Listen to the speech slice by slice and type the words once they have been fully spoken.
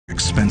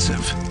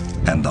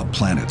expensive, and the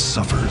planet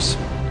suffers.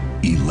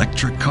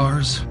 Electric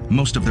cars?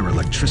 Most of their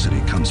electricity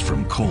comes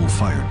from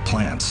coal-fired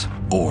plants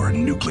or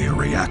nuclear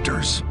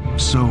reactors.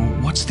 So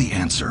what's the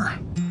answer?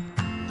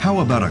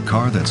 How about a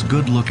car that's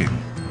good-looking,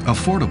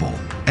 affordable,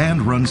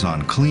 and runs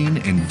on clean,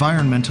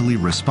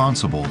 environmentally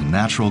responsible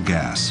natural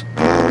gas?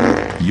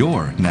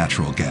 Your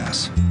natural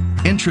gas.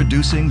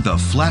 Introducing the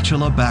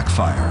Flatula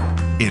Backfire.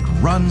 It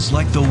runs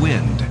like the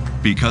wind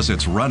because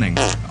it's running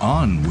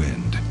on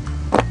wind.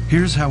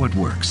 Here's how it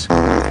works.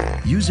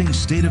 Using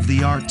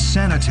state-of-the-art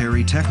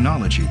sanitary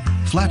technology,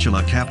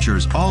 Flatula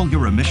captures all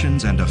your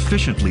emissions and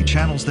efficiently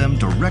channels them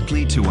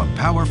directly to a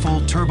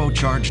powerful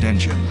turbocharged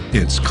engine.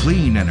 It's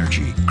clean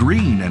energy,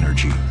 green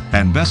energy,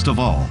 and best of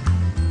all,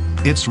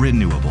 it's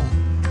renewable.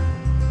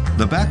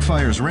 The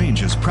Backfire's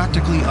range is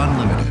practically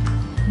unlimited,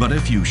 but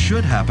if you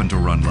should happen to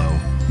run low,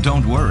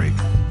 don't worry.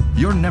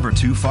 You're never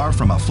too far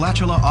from a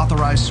Flatula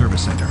authorized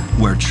service center,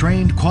 where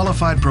trained,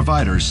 qualified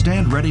providers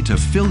stand ready to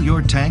fill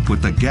your tank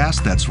with the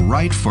gas that's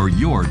right for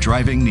your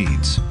driving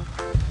needs.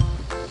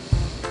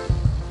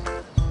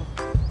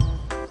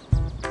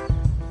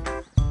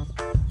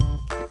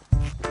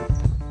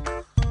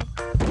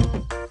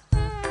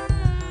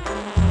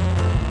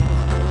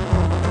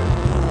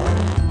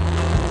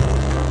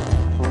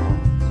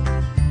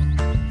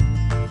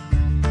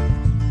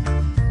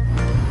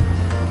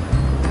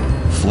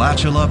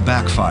 Flatula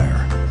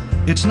Backfire.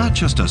 It's not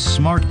just a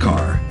smart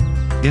car,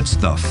 it's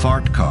the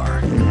fart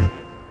car.